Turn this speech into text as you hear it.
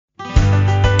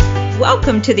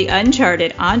Welcome to the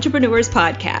Uncharted Entrepreneurs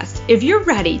Podcast. If you're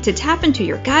ready to tap into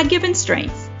your God-given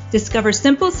strengths, discover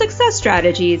simple success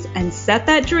strategies, and set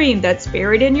that dream that's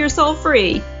buried in your soul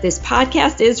free, this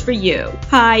podcast is for you.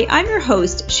 Hi, I'm your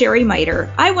host, Sherry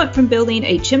Miter. I went from building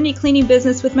a chimney cleaning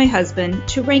business with my husband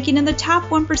to ranking in the top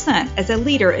 1% as a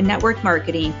leader in network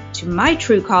marketing to my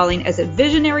true calling as a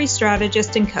visionary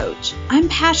strategist and coach. I'm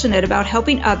passionate about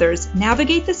helping others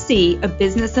navigate the sea of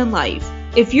business and life.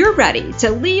 If you're ready to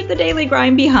leave the daily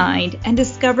grind behind and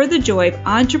discover the joy of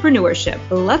entrepreneurship,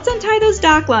 let's untie those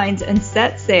dock lines and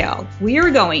set sail. We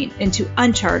are going into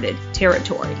uncharted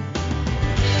territory.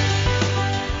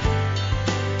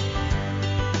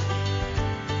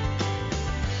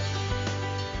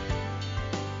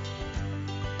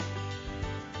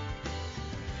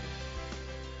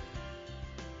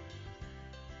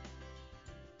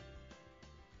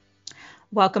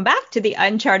 Welcome back to the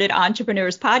Uncharted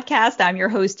Entrepreneurs Podcast. I'm your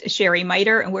host, Sherry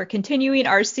Miter, and we're continuing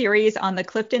our series on the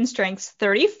Clifton Strengths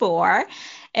 34.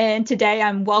 And today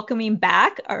I'm welcoming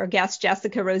back our guest,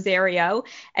 Jessica Rosario.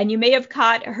 And you may have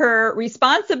caught her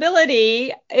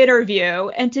responsibility interview.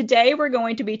 And today we're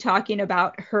going to be talking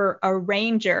about her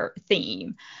arranger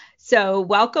theme. So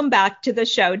welcome back to the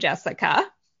show, Jessica.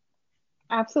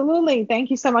 Absolutely. Thank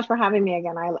you so much for having me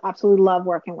again. I absolutely love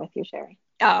working with you, Sherry.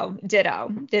 Oh,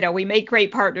 ditto. We make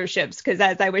great partnerships because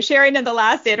as I was sharing in the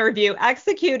last interview,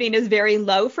 executing is very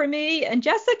low for me and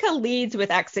Jessica leads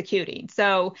with executing.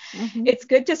 So It's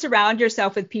good to surround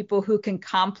yourself with people who can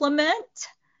complement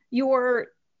your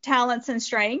talents and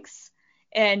strengths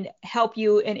and help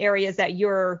you in areas that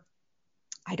you're,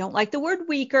 I don't like the word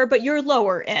weaker, but you're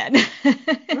lower in.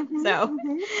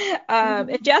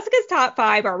 And Jessica's top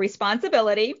 5 are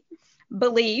responsibility,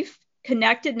 belief,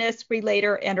 connectedness,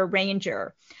 relator, and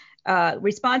arranger.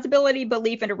 Responsibility,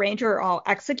 belief, and arranger are all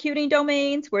executing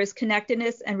domains, whereas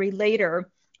connectedness and relator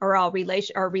are all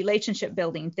relationship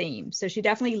building themes. So she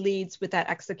definitely leads with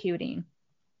that executing.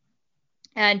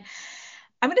 And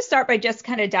I'm going to start by just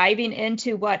kind of diving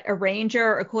into what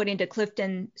arranger, according to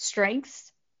Clifton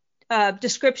Strengths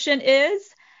description is,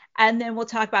 and then we'll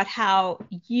talk about how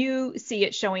you see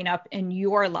it showing up in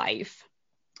your life.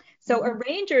 So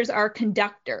arrangers are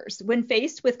conductors. When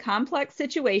faced with complex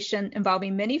situations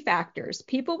involving many factors,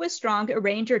 people with strong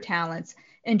arranger talents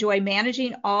enjoy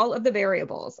managing all of the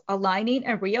variables, aligning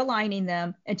and realigning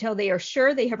them until they are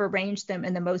sure they have arranged them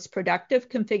in the most productive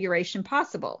configuration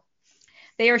possible.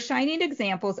 They are shining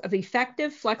examples of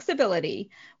effective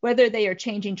flexibility, whether they are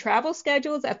changing travel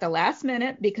schedules at the last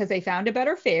minute because they found a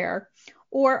better fare,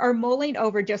 or are mulling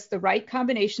over just the right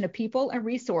combination of people and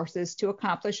resources to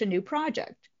accomplish a new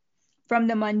project. From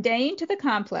the mundane to the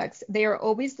complex, they are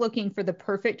always looking for the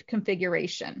perfect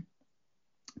configuration.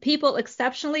 People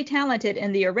exceptionally talented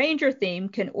in the arranger theme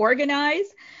can organize,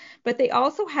 but they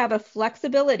also have a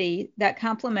flexibility that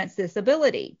complements this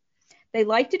ability. They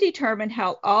like to determine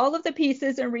how all of the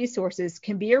pieces and resources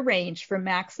can be arranged for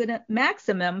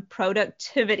maximum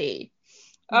productivity.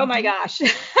 Oh my gosh.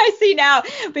 I see now,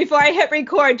 before I hit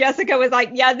record, Jessica was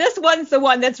like, yeah, this one's the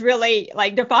one that's really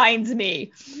like defines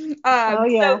me.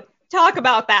 So talk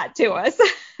about that to us.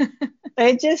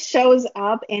 It just shows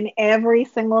up in every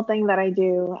single thing that I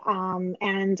do.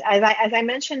 And as I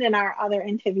mentioned in our other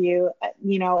interview,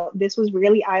 this was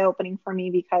really eye-opening for me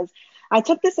because I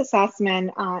took this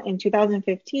assessment in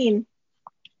 2015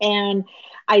 and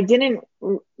I didn't,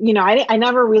 I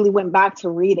never really went back to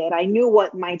read it. I knew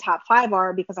what my top 5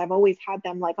 are because I've always had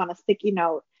them like on a sticky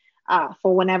note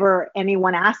for whenever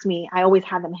anyone asked me, I always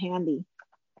had them handy.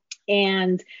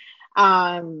 And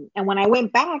when I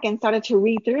went back and started to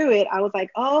read through it, I was like,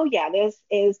 oh yeah, this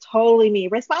is totally me.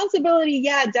 Responsibility,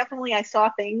 yeah, definitely. I saw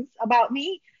things about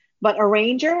me, but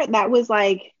arranger, that was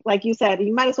like you said,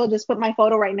 you might as well just put my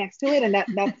photo right next to it, and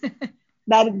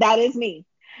that is me.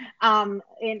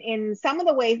 In some of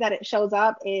the ways that it shows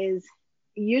up is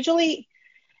usually,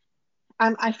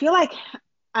 I feel like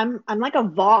I'm like a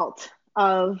vault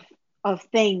of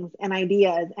things and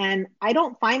ideas, and I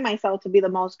don't find myself to be the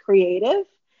most creative.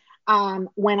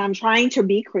 When I'm trying to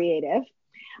be creative.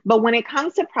 But when it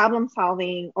comes to problem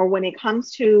solving, or when it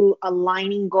comes to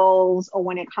aligning goals, or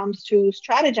when it comes to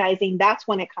strategizing, that's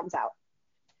when it comes out.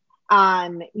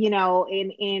 In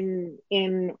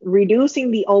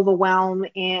reducing the overwhelm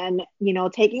and,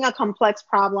 taking a complex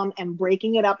problem and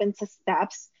breaking it up into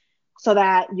steps so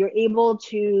that you're able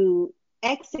to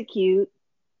execute,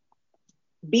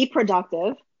 be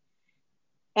productive.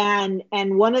 And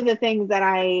one of the things that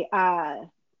I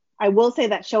will say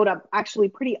that showed up actually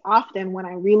pretty often when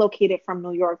I relocated from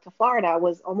New York to Florida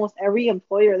was almost every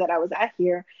employer that I was at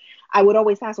here, I would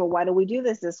always ask, well, why do we do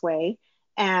this way?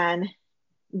 And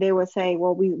they would say,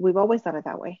 well, we've always done it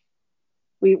that way.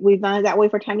 We've done it that way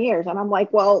for 10 years. And I'm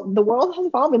like, well, the world has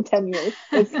evolved in 10 years.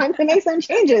 It's time to make some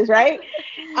changes, right?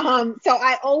 So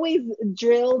I always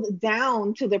drilled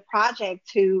down to the project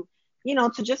to,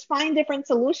 to just find different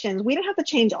solutions. We didn't have to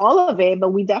change all of it, but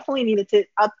we definitely needed to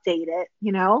update it,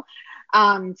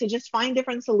 to just find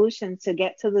different solutions to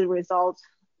get to the results,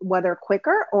 whether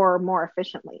quicker or more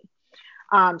efficiently.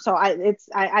 So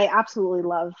I absolutely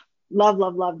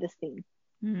love this theme.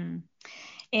 Mm.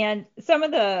 And some of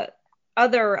the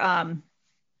other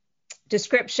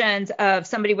descriptions of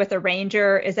somebody with a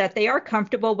ranger is that they are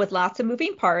comfortable with lots of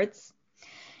moving parts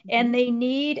and they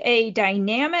need a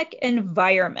dynamic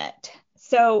environment.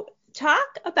 So talk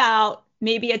about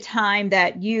maybe a time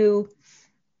that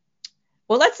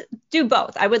well, let's do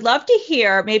both. I would love to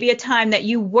hear maybe a time that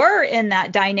you were in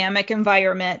that dynamic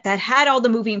environment that had all the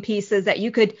moving pieces that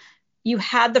you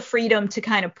had the freedom to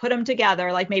kind of put them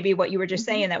together, like maybe what you were just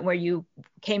saying, that where you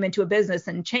came into a business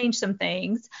and changed some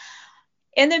things.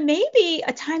 And then maybe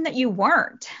a time that you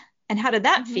weren't. And how did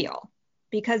that feel?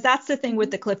 Because that's the thing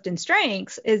with the Clifton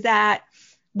Strengths, is that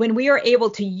when we are able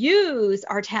to use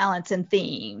our talents and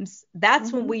themes,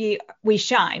 that's when we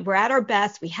shine. We're at our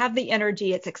best. We have the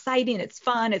energy. It's exciting. It's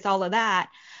fun. It's all of that.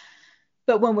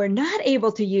 But when we're not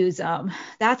able to use them,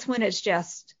 that's when it's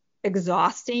just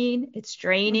exhausting. It's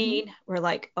draining. We're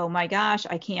like, oh my gosh,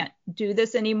 I can't do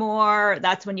this anymore.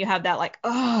 That's when you have that like,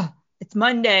 oh, it's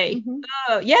Monday.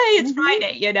 Oh, yay, it's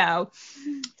Friday,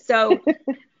 So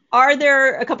are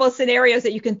there a couple of scenarios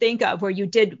that you can think of where you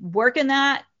did work in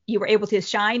that, you were able to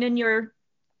shine in your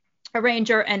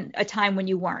arranger, and a time when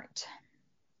you weren't?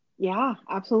 Yeah,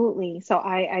 absolutely. So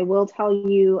I will tell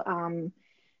you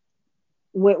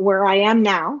where I am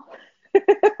now.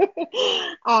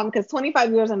 Because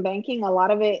 25 years in banking, a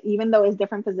lot of it, even though it's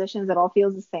different positions, it all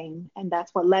feels the same. And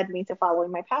that's what led me to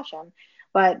following my passion.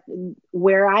 But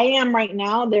where I am right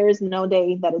now, there is no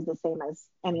day that is the same as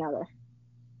any other.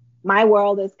 My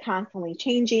world is constantly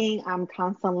changing. I'm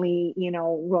constantly,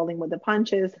 rolling with the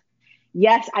punches.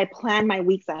 Yes, I plan my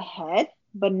weeks ahead,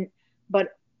 but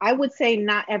I would say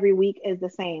not every week is the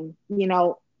same.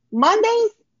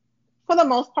 Mondays, for the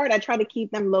most part, I try to keep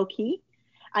them low key.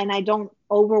 And I don't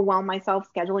overwhelm myself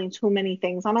scheduling too many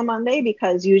things on a Monday,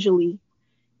 because usually,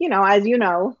 as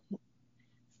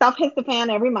stuff hits the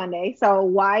fan every Monday. So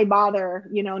why bother,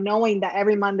 knowing that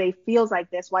every Monday feels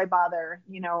like this, why bother,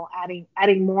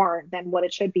 adding more than what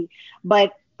it should be.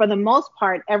 But for the most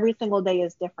part, every single day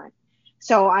is different.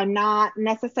 So I'm not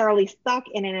necessarily stuck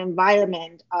in an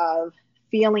environment of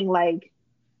feeling like,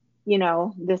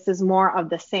 this is more of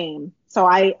the same. So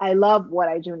I love what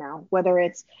I do now, whether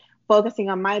it's focusing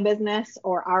on my business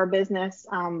or our business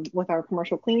with our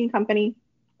commercial cleaning company.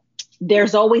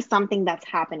 There's always something that's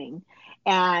happening,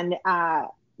 and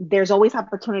there's always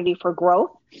opportunity for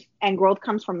growth, and growth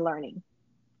comes from learning.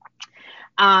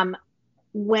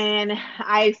 When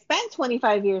I spent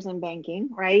 25 years in banking,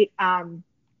 right,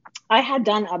 I had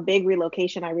done a big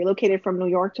relocation. I relocated from New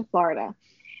York to Florida.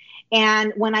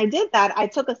 And when I did that, I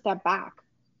took a step back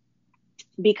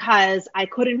because I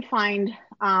couldn't find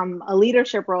a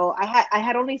leadership role. I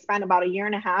had only spent about 1.5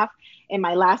 years in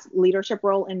my last leadership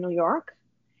role in New York.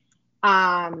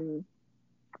 And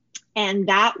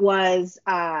that was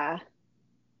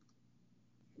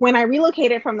when I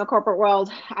relocated from the corporate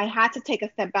world, I had to take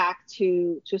a step back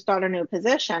to start a new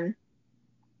position,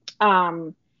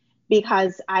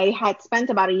 because I had spent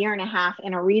about 1.5 years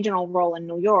in a regional role in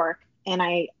New York, and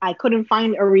I couldn't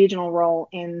find a regional role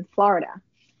in Florida.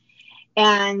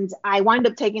 And I wound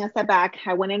up taking a step back.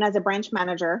 I went in as a branch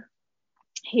manager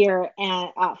here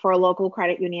for a local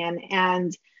credit union.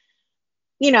 And,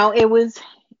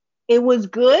 it was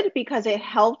good because it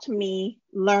helped me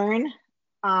learn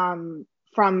from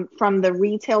the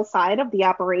retail side of the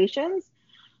operations,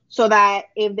 so that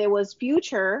if there was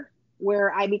future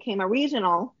where I became a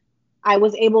regional, I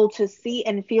was able to see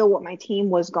and feel what my team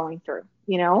was going through,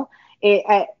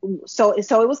 So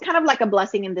it was kind of like a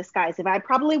blessing in disguise. If I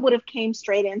probably would have came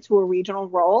straight into a regional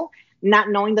role, not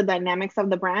knowing the dynamics of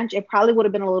the branch, it probably would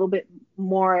have been a little bit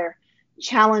more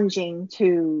challenging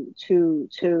to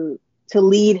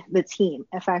lead the team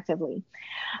effectively.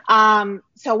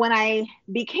 So when I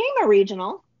became a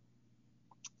regional,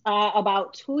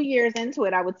 about 2 years into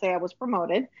it, I would say I was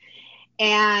promoted,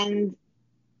 and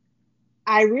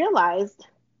I realized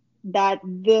that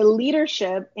the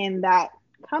leadership in that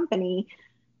company,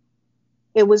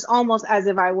 it was almost as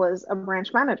if I was a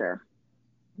branch manager,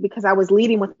 because I was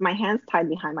leading with my hands tied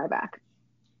behind my back.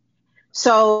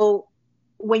 So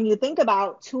when you think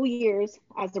about 2 years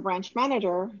as a branch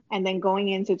manager and then going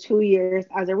into 2 years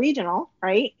as a regional,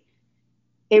 right?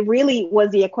 it really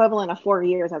was the equivalent of 4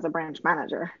 years as a branch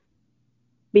manager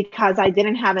because I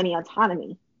didn't have any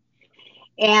autonomy.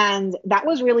 And that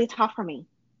was really tough for me.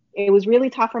 It was really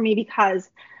tough for me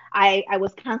because I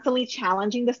was constantly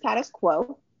challenging the status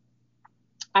quo.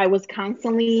 I was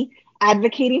constantly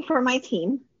advocating for my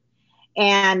team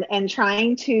and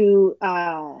trying to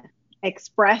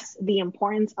express the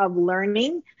importance of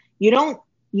learning. You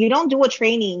don't do a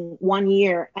training 1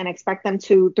 year and expect them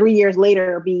to 3 years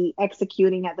later be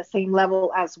executing at the same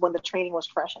level as when the training was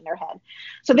fresh in their head.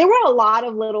 So there were a lot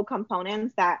of little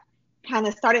components that kind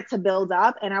of started to build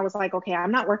up. And I was like, okay,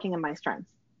 I'm not working in my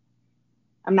strengths.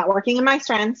 I'm not working in my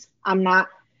strengths. I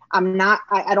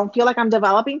don't feel like I'm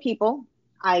developing people.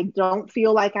 I don't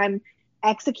feel like I'm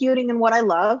executing in what I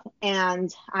love.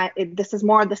 And this is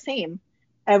more of the same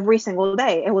every single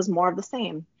day. It was more of the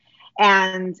same.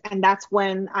 And that's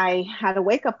when I had a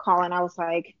wake up call and I was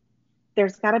like,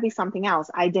 there's got to be something else.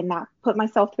 I did not put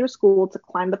myself through school to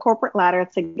climb the corporate ladder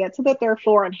to get to the third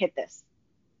floor and hit this.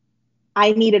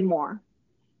 I needed more.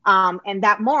 And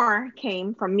that more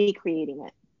came from me creating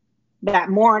it.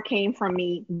 That more came from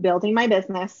me building my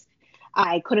business.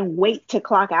 I couldn't wait to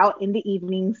clock out in the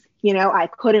evenings. I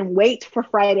couldn't wait for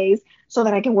Fridays so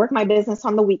that I can work my business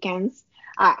on the weekends.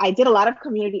 I did a lot of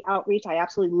community outreach. I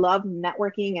absolutely love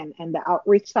networking and the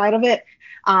outreach side of it.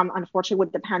 Unfortunately,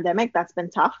 with the pandemic, that's been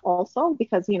tough also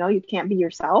because, you can't be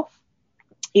yourself,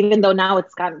 even though now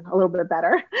it's gotten a little bit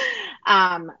better.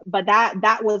 But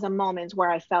that was a moment where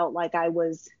I felt like I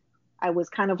was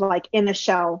kind of like in a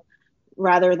shell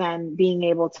rather than being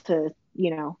able to,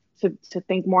 to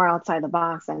think more outside the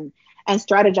box and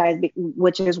strategize,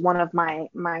 which is one of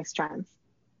my strengths.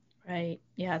 Right.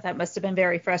 Yeah, that must have been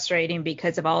very frustrating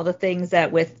because of all the things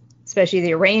that with, especially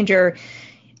the arranger,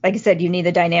 like I said, you need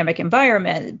the dynamic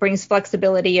environment. It brings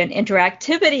flexibility and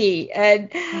interactivity and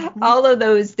all of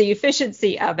those, the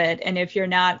efficiency of it. And if you're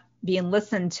not being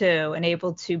listened to and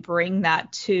able to bring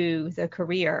that to the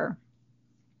career,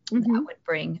 that would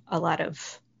bring a lot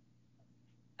of,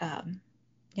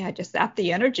 just zap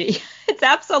the energy. It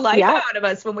zaps the life out of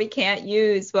us when we can't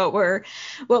use what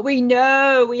we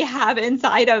know we have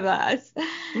inside of us.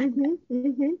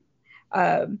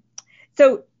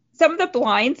 So some of the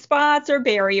blind spots or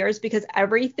barriers, because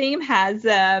every theme has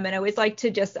them, and I always like to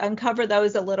just uncover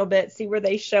those a little bit, see where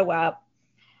they show up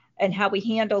and how we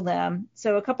handle them.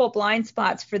 So a couple of blind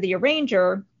spots for the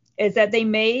arranger is that they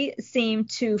may seem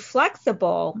too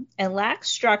flexible and lack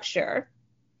structure,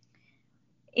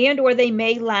 and or they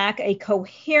may lack a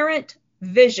coherent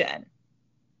vision,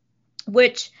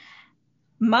 which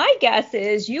my guess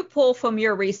is you pull from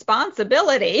your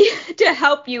responsibility to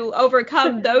help you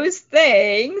overcome those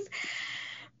things.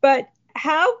 But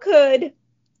how could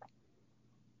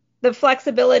the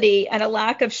flexibility and a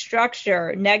lack of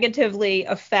structure negatively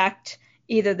affect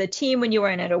either the team when you are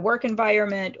in a work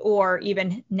environment or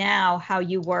even now how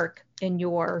you work in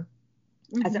your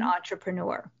as an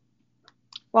entrepreneur?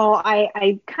 Well,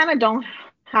 I kind of don't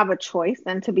have a choice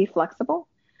than to be flexible.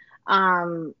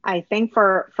 I think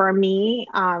for me,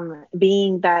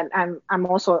 being that I'm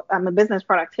a business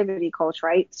productivity coach,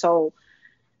 right? So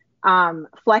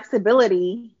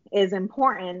flexibility is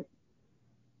important,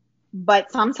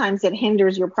 but sometimes it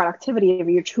hinders your productivity if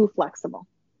you're too flexible,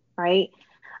 right?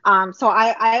 So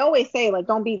I always say, like,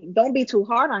 don't be too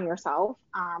hard on yourself.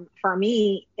 For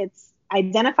me, it's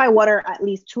identify what are at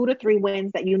least 2 to 3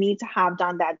 wins that you need to have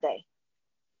done that day.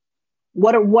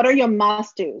 What are your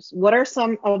must-dos? What are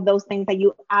some of those things that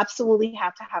you absolutely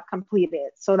have to have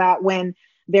completed so that when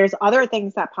there's other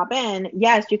things that pop in,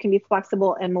 yes, you can be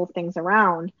flexible and move things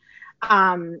around.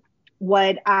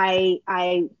 What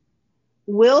I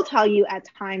will tell you at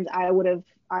times I would have,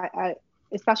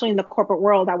 especially in the corporate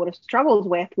world, I would have struggled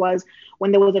with was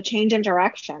when there was a change in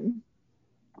direction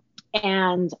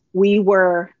and we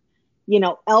were,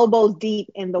 elbows deep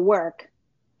in the work.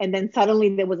 And then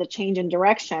suddenly there was a change in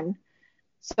direction.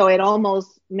 So it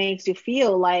almost makes you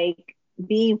feel like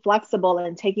being flexible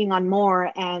and taking on more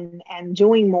and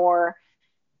doing more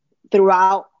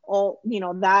throughout all,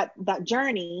 that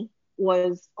journey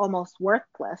was almost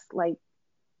worthless. Like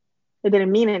it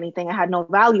didn't mean anything. It had no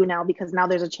value now because now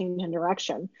there's a change in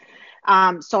direction.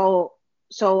 So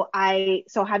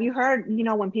have you heard,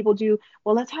 when people do,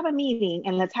 well, let's have a meeting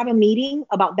and let's have a meeting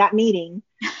about that meeting,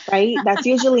 right? That's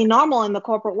usually normal in the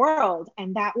corporate world.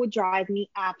 And that would drive me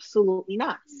absolutely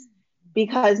nuts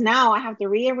because now I have to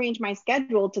rearrange my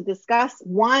schedule to discuss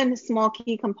one small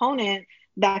key component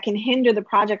that can hinder the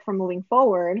project from moving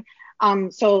forward.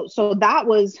 So that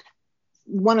was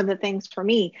one of the things for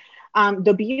me.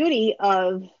 The beauty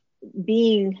of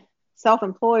being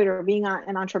self-employed or being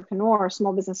an entrepreneur or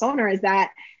small business owner is that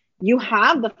you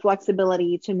have the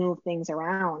flexibility to move things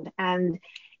around. And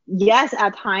yes,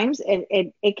 at times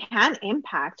it can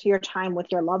impact your time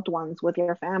with your loved ones, with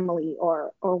your family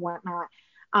or whatnot.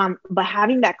 But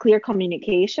having that clear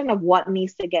communication of what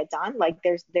needs to get done, like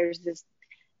there's this,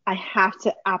 I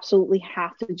absolutely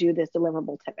have to do this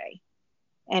deliverable today.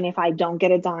 And if I don't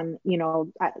get it done,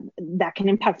 that can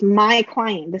impact my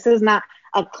client. This is not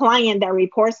a client that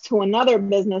reports to another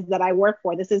business that I work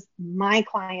for. This is my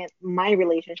client, my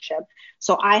relationship.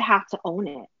 So I have to own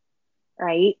it.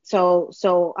 Right. So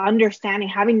understanding,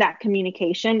 having that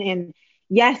communication, and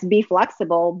yes, be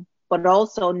flexible, but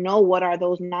also know what are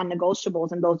those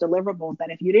non-negotiables and those deliverables,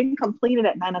 that if you didn't complete it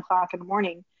at 9 o'clock in the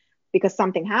morning because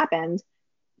something happened,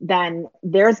 then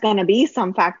there's going to be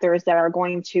some factors that are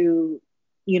going to,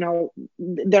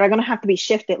 that are going to have to be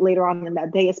shifted later on in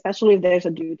that day, especially if there's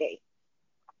a due date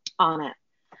on it.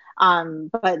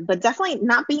 But definitely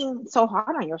not being so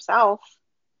hard on yourself.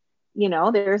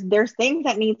 There's things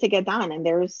that need to get done, and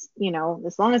there's,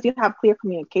 as long as you have clear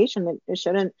communication, it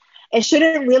shouldn't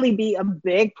really be a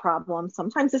big problem.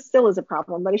 Sometimes it still is a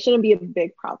problem, but it shouldn't be a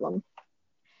big problem.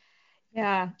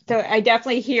 Yeah. So I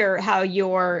definitely hear how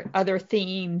your other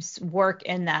themes work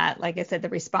in that. Like I said, the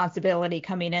responsibility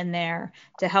coming in there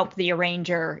to help the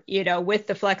arranger, with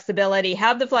the flexibility,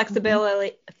 have the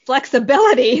flexibility,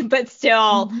 but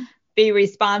still be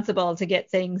responsible to get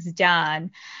things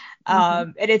done.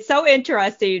 And it's so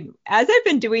interesting. As I've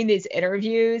been doing these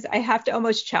interviews, I have to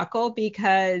almost chuckle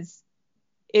because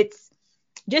it's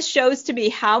just shows to me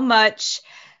how much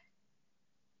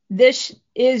this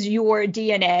is your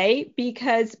DNA,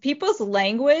 because people's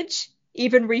language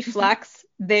even reflects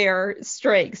their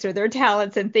strengths or their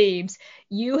talents and themes.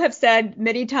 You have said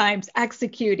many times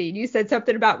executing. You said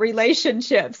something about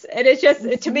relationships. And it's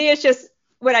just, to me, it's just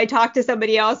when I talk to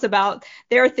somebody else about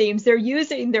their themes, they're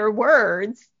using their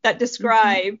words that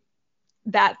describe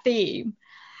that theme.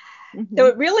 So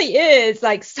it really is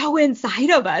like so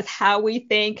inside of us, how we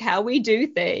think, how we do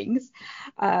things.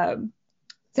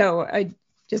 So I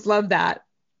just love that.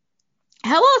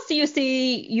 How else do you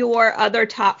see your other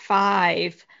top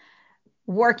 5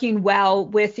 working well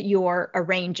with your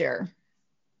arranger?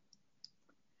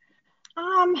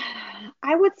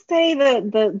 I would say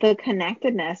the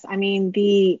connectedness. I mean,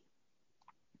 the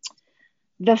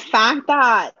fact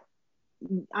that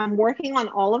I'm working on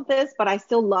all of this, but I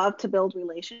still love to build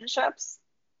relationships.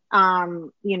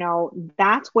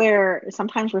 That's where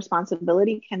sometimes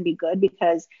responsibility can be good,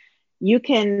 because you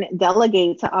can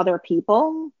delegate to other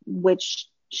people, which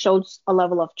shows a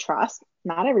level of trust.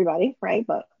 Not everybody, right?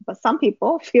 But some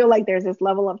people feel like there's this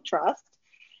level of trust,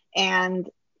 and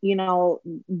they'll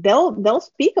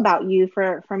speak about you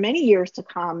for many years to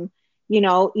come.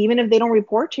 Even if they don't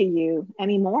report to you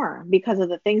anymore, because of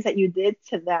the things that you did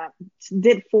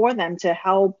for them to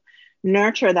help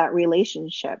nurture that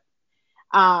relationship.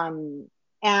 And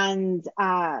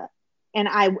I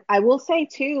will say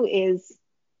too is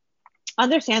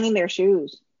understanding their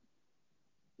shoes.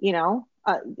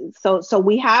 So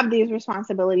we have these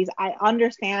responsibilities. I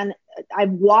understand.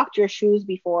 I've walked your shoes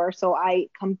before, so I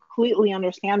completely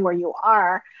understand where you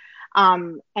are.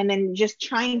 And then just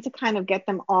trying to kind of get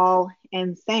them all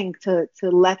in sync to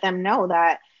let them know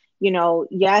that,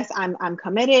 yes, I'm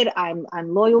committed.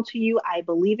 I'm loyal to you. I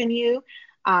believe in you.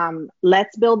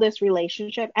 Let's build this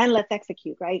relationship and let's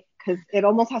execute, right? Because it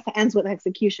almost has to end with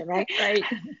execution, right? Right.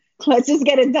 Let's just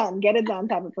get it done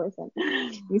type of person.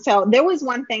 And so there was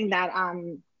one thing that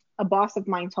a boss of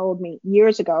mine told me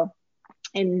years ago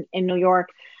in New York,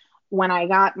 when I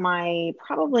got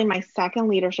probably my second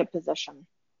leadership position.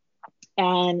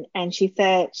 And she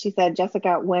said,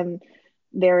 Jessica, when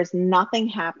there's nothing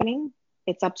happening,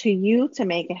 it's up to you to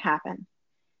make it happen.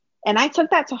 And I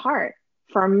took that to heart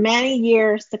for many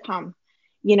years to come.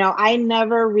 I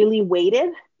never really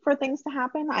waited for things to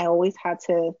happen. I always had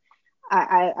to,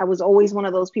 I was always one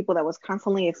of those people that was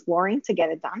constantly exploring to get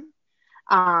it done.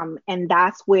 And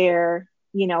that's where,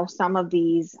 some of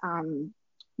these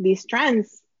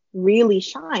strengths really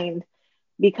shined,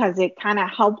 because it kind of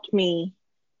helped me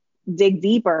dig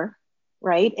deeper,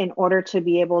 right, in order to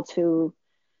be able to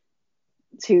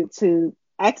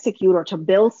execute or to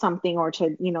build something, or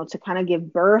to kind of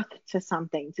give birth to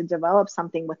something, to develop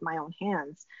something with my own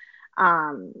hands.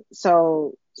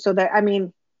 So that, I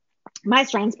mean, my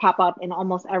strengths pop up in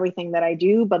almost everything that I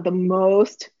do, but the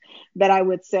most that I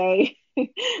would say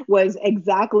was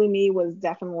exactly me was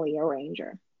definitely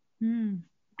arranger.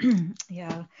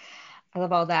 Yeah. I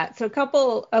love all that. So a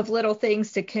couple of little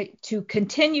things to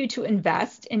continue to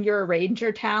invest in your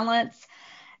arranger talents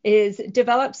is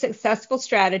develop successful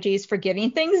strategies for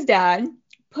getting things done,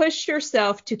 push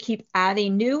yourself to keep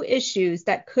adding new issues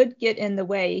that could get in the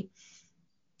way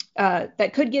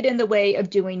of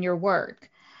doing your work,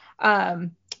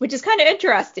 which is kind of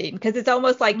interesting because it's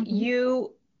almost like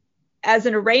you, as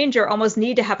an arranger, almost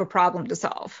need to have a problem to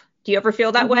solve. Do you ever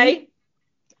feel that way?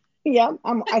 Yeah,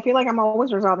 I feel like I'm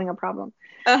always resolving a problem.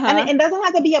 And it doesn't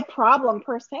have to be a problem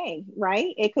per se,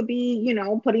 right? It could be,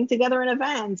 putting together an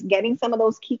event, getting some of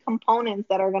those key components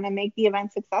that are going to make the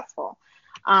event successful.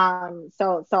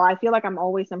 So I feel like I'm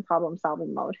always in problem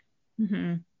solving mode.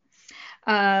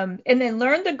 And then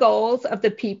learn the goals of the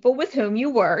people with whom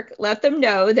you work. Let them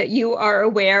know that you are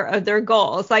aware of their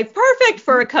goals. Like, perfect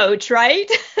for a coach, right?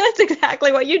 That's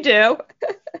exactly what you do.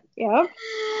 Yeah.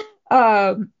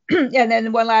 And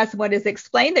then one last one is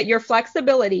explain that your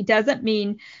flexibility doesn't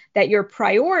mean that your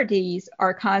priorities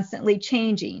are constantly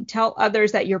changing. Tell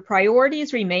others that your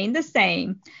priorities remain the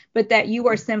same, but that you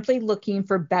are simply looking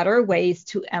for better ways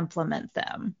to implement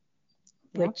them,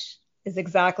 which is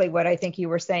exactly what I think you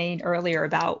were saying earlier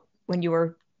about when you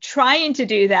were trying to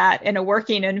do that in a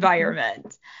working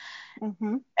environment.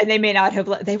 And they may not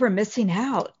have, they were missing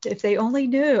out if they only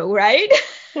knew, right?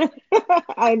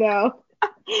 I know.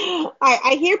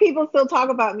 I hear people still talk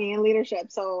about me in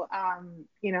leadership. So,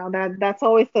 that's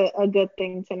always a good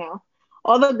thing to know.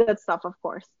 All the good stuff, of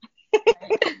course.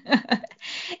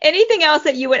 Anything else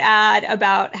that you would add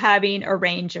about having a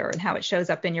ranger and how it shows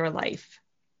up in your life?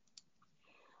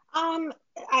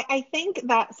 I think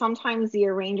that sometimes the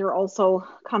arranger also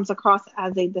comes across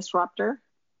as a disruptor,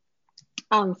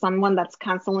 someone that's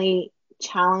constantly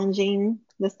challenging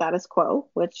the status quo,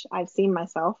 which I've seen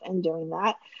myself in doing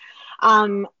that.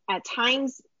 At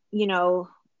times, an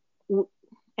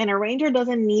arranger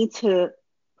doesn't need to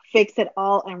fix it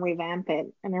all and revamp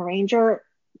it. An arranger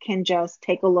can just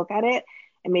take a look at it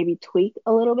and maybe tweak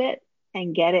a little bit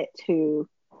and get it to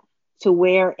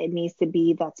where it needs to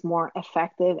be, that's more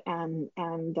effective and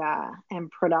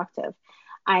productive.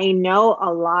 I know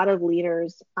a lot of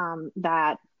leaders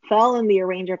that fell in the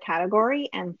arranger category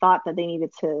and thought that they needed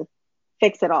to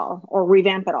fix it all or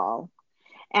revamp it all.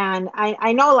 And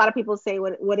I know a lot of people say,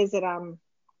 what is it?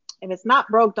 If it's not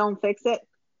broke, don't fix it,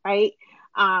 right?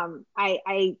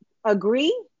 I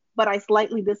agree, but I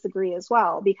slightly disagree as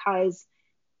well, because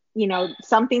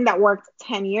something that worked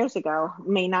 10 years ago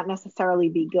may not necessarily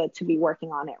be good to be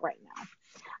working on it right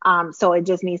now. So it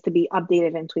just needs to be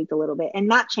updated and tweaked a little bit, and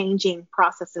not changing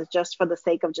processes just for the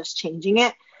sake of just changing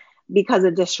it, because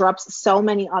it disrupts so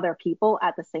many other people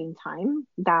at the same time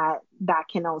that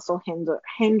can also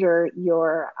hinder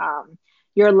your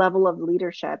level of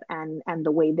leadership and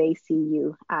the way they see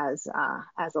you as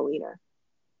a leader.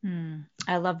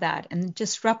 I love that. And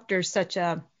disruptor is such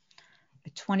a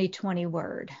 2020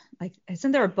 word. Like,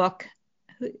 isn't there a book?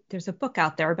 There's a book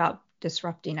out there about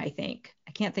disrupting, I think.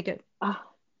 I can't think of.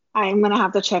 I'm going to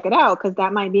have to check it out, because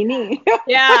that might be me.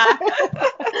 Yeah.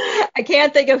 I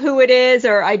can't think of who it is,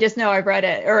 or I just know I've read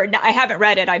it, or I haven't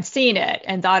read it. I've seen it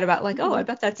and thought about, like, I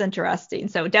bet that's interesting.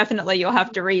 So definitely you'll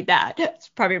have to read that. It's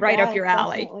probably right up your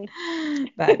alley.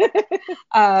 But,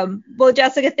 well,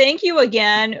 Jessica, thank you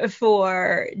again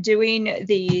for doing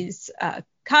these,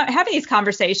 having these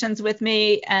conversations with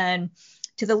me. And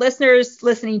to the listeners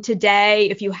listening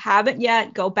today, if you haven't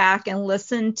yet, go back and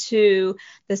listen to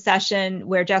the session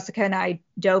where Jessica and I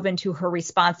dove into her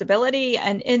responsibility.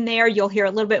 And in there, you'll hear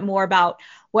a little bit more about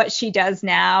what she does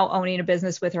now, owning a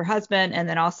business with her husband, and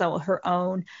then also her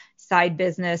own side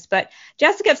business. But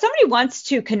Jessica, if somebody wants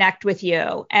to connect with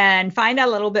you and find out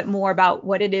a little bit more about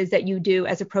what it is that you do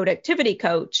as a productivity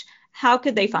coach, how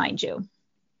could they find you?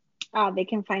 They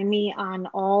can find me on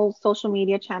all social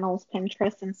media channels,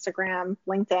 Pinterest, Instagram,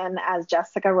 LinkedIn, as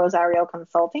Jessica Rosario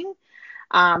Consulting,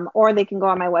 or they can go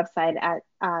on my website at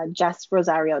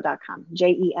jessrosario.com,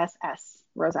 JESS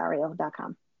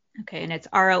Rosario.com. Okay, and it's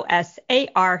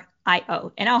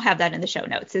ROSARIO, and I'll have that in the show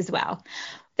notes as well.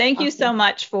 Thank you so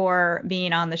much for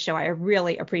being on the show. I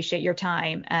really appreciate your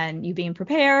time and you being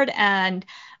prepared, and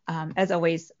as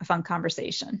always, a fun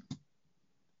conversation.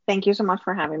 Thank you so much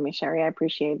for having me, Sherry. I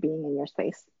appreciate being in your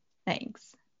space.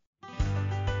 Thanks.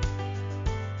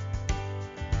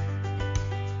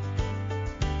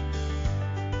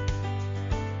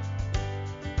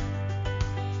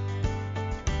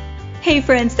 Hey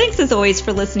friends, thanks as always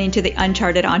for listening to the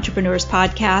Uncharted Entrepreneurs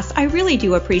podcast. I really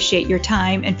do appreciate your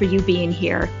time and for you being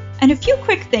here. And a few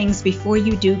quick things before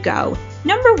you do go.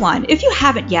 Number one, if you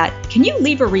haven't yet, can you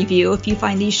leave a review if you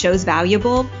find these shows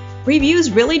valuable? Reviews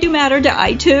really do matter to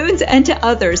iTunes and to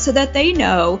others so that they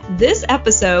know this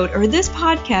episode or this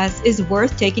podcast is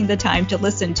worth taking the time to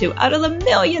listen to out of the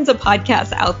millions of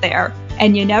podcasts out there.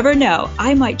 And you never know,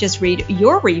 I might just read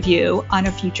your review on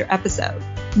a future episode.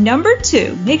 Number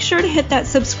 2, make sure to hit that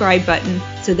subscribe button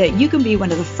so that you can be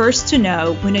one of the first to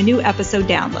know when a new episode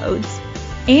downloads.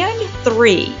 And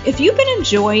 3, if you've been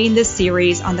enjoying this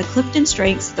series on the Clifton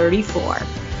Strengths 34,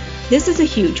 this is a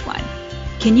huge one.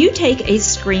 Can you take a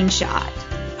screenshot?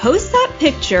 Post that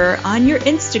picture on your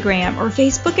Instagram or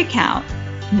Facebook account.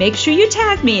 Make sure you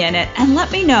tag me in it and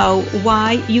let me know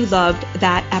why you loved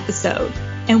that episode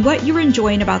and what you're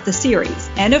enjoying about the series.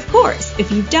 And of course,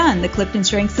 if you've done the Clifton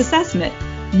Strengths Assessment,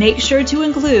 make sure to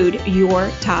include your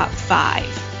top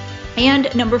 5.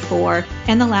 And number 4,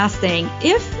 and the last thing,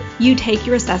 if you take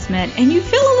your assessment and you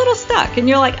feel a little stuck and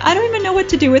you're like, I don't even know what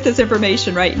to do with this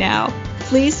information right now,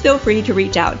 please feel free to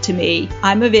reach out to me.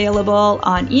 I'm available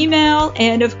on email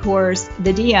and, of course,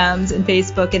 the DMs in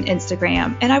Facebook and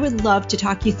Instagram. And I would love to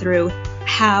talk you through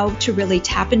how to really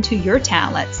tap into your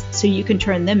talents so you can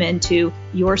turn them into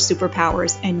your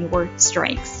superpowers and your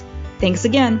strengths. Thanks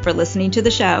again for listening to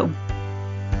the show.